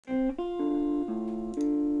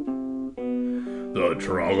The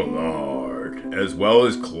Trogglord, as well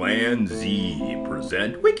as Clan Z,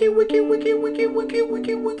 present Wiki Wiki Wiki Wiki Wiki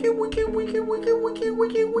Wiki Wiki Wiki Wiki Wiki Wiki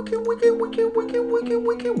Wiki Wiki Wiki Wiki Wiki Wiki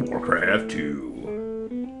Wiki Warcraft 2.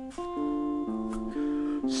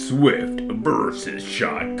 Swift versus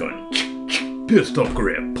Shotgun. Pistol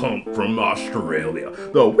grip pump from Australia.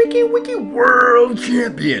 The Wiki Wiki World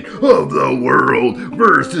Champion of the world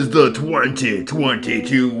versus the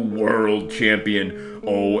 2022 World Champion.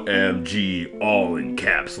 OMG, all in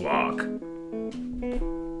caps lock.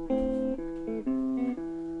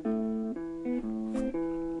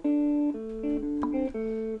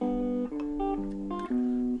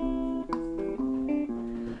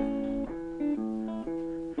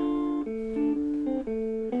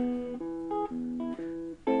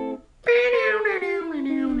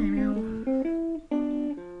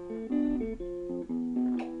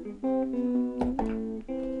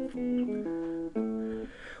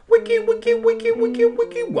 Wiki, wiki, wiki, wiki,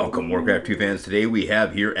 wiki. Welcome, Warcraft 2 fans. Today we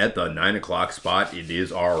have here at the 9 o'clock spot, it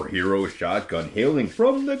is our hero Shotgun, hailing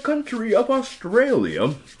from the country of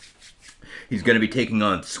Australia. He's going to be taking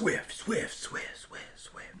on Swift.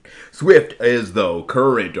 Swift is the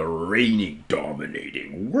current reigning,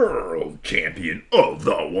 dominating world champion of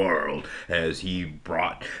the world, as he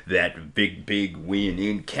brought that big win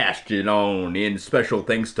in, cashed it on in. Special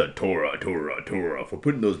thanks to Tora for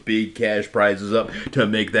putting those big cash prizes up to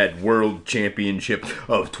make that world championship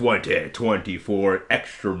of 2024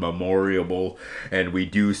 extra memorable. And we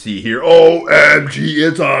do see here, OMG,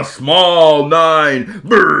 it's a small 9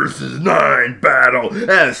 versus 9 battle,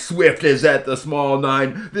 as Swift is at the small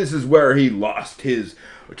 9. This is where he lost his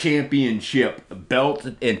championship belt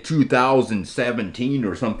in 2017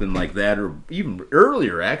 or something like that, or even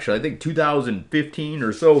earlier, actually. I think 2015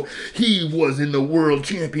 or so. He was in the World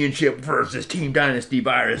Championship versus Team Dynasty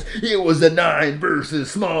Virus. It was a 9 versus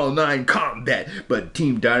small 9 combat, but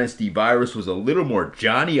Team Dynasty Virus was a little more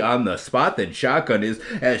Johnny on the spot than Shotgun is,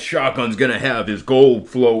 as Shotgun's gonna have his gold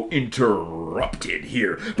flow interrupted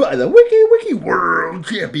here by the Wiki World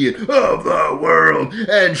Champion of the world,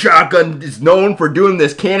 and Shotgun is known for doing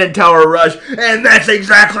this cannon tower rush, and that's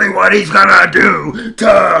exactly what he's gonna do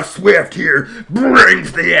to Swift here.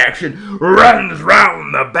 Brings the action, runs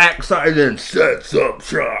round the backside, and sets up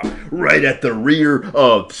shop right at the rear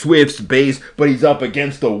of Swift's base, but he's up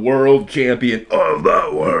against the world champion of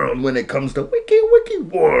the world when it comes to Wiki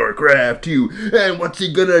Warcraft 2. And what's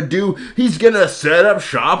he gonna do? He's gonna set up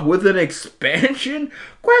shop with an expansion?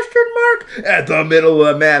 Question mark? At the middle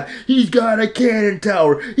of the map. He's got a cannon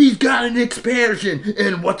tower. He's got an expansion.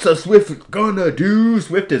 And what's a Swift gonna do?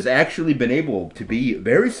 Swift has actually been able to be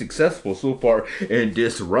very successful so far in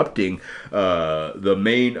disrupting the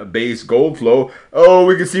main base gold flow. Oh,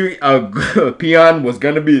 we can see Peon was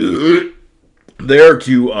gonna be there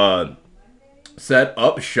to set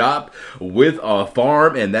up shop with a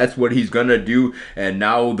farm, and that's what he's gonna do. And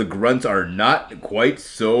now the grunts are not quite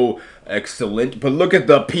so excellent, but look at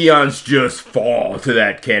the peons just fall to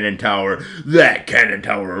that cannon tower. That cannon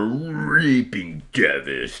tower reaping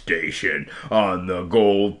devastation on the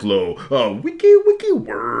gold flow. A Wiki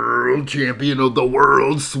World Champion of the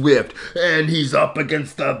world, Swift, and he's up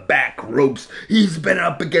against the back ropes. He's been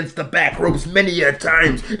up against the back ropes many a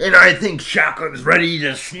times, and I think Shotgun's ready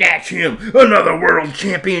to snatch him another world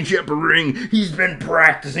championship ring. He's been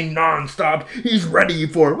practicing non-stop. He's ready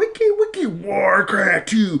for Wiki Warcraft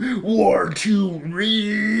 2 War 2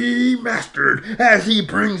 Remastered, as he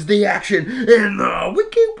brings the action in the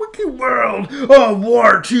Wiki world of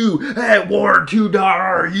War 2 at War 2.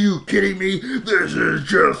 Are you kidding me? This is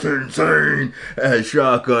just insane. As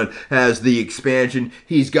Shotgun has the expansion,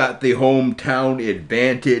 he's got the hometown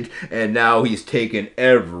advantage, and now he's taken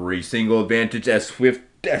every single advantage as Swift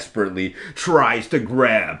desperately tries to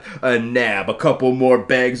grab a couple more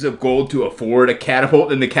bags of gold to afford a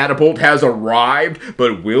catapult, and the catapult has arrived,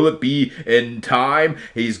 but will it be in time?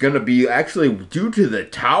 He's gonna be, actually, due to the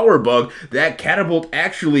tower bug, that catapult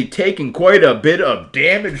actually taking quite a bit of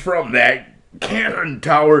damage from that cannon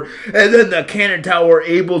tower, and then the cannon tower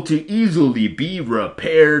able to easily be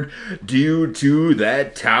repaired due to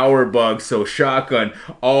that tower bug. So Shotgun,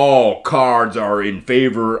 all cards are in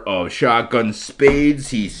favor of Shotgun. Spades,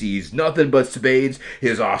 he sees nothing but spades.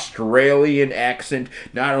 His Australian accent,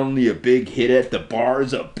 not only a big hit at the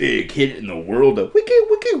bars, a big hit in the world of Wiki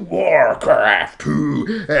Warcraft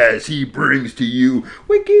 2, as he brings to you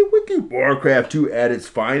Wiki Warcraft 2 at its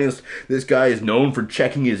finest. This guy is known for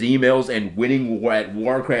checking his emails and winning at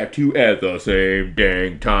Warcraft 2 at the same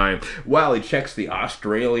dang time. While he checks the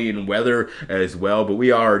Australian weather as well, but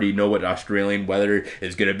we already know what Australian weather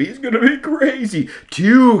is going to be. It's going to be crazy.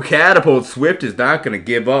 2 catapults. Swift is not going to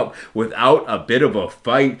give up without a bit of a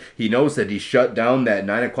fight. He knows that he shut down that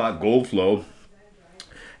 9 o'clock gold flow.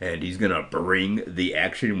 And he's going to bring the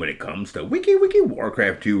action when it comes to Wiki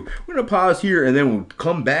Warcraft 2. We're going to pause here, and then we'll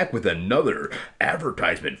come back with another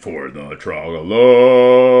advertisement for the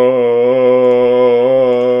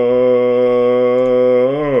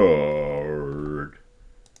Trogolord.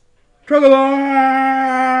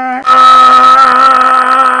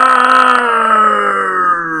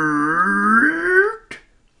 Trogolord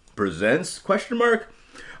presents question mark.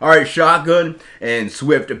 All right, Shotgun and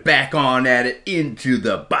Swift back on at it into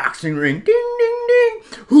the boxing ring. Ding, ding, ding.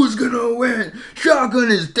 Who's going to win? Shotgun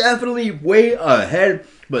is definitely way ahead,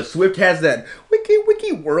 but Swift has that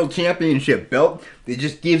Wiki World Championship belt that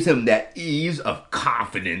just gives him that ease of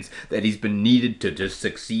confidence that he's been needed to just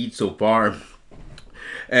succeed so far.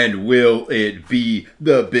 And will it be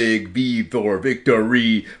the big V for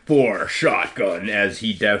victory for Shotgun, as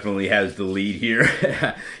he definitely has the lead here.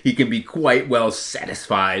 He can be quite well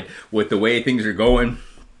satisfied with the way things are going.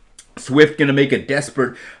 Swift going to make a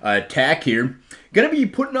desperate attack here. Going to be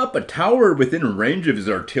putting up a tower within range of his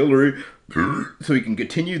artillery so he can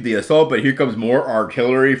continue the assault, but here comes more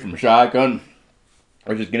artillery from Shotgun,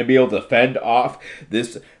 which is going to be able to fend off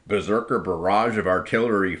this berserker barrage of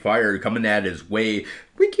artillery fire coming at his way.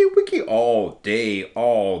 Wiki all day,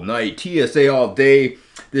 all night, TSA all day.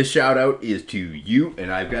 This shout out is to you,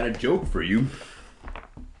 and I've got a joke for you.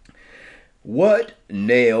 What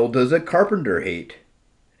nail does a carpenter hate?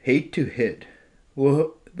 Hate to hit?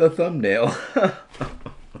 Well, the thumbnail.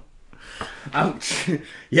 Ouch.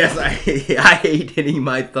 Yes, I hate hitting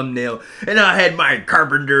my thumbnail, and I had my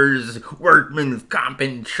carpenter's workman's comp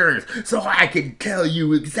insurance, so I can tell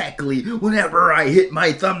you exactly whenever I hit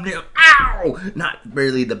my thumbnail. Ow! Not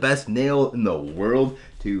really the best nail in the world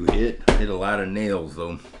to hit. I hit a lot of nails,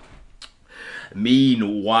 though.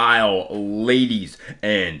 Meanwhile, ladies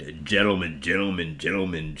and gentlemen,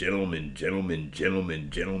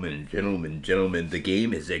 the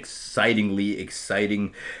game is excitingly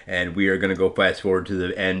exciting, and we are going to go fast forward to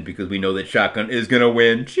the end because we know that Shotgun is going to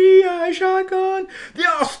win. G.I. Shotgun! The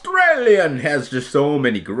Australian has just so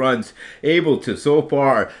many grunts, able to so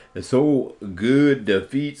far so good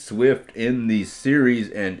defeat Swift in the series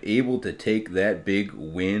and able to take that big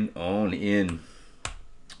win on in.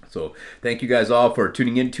 So thank you guys all for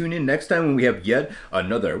tuning in. Tune in next time when we have yet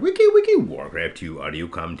another Wiki Warcraft 2 audio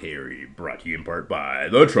commentary brought to you in part by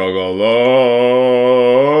the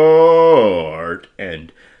Trogolord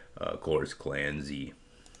and, of course, Clan Z.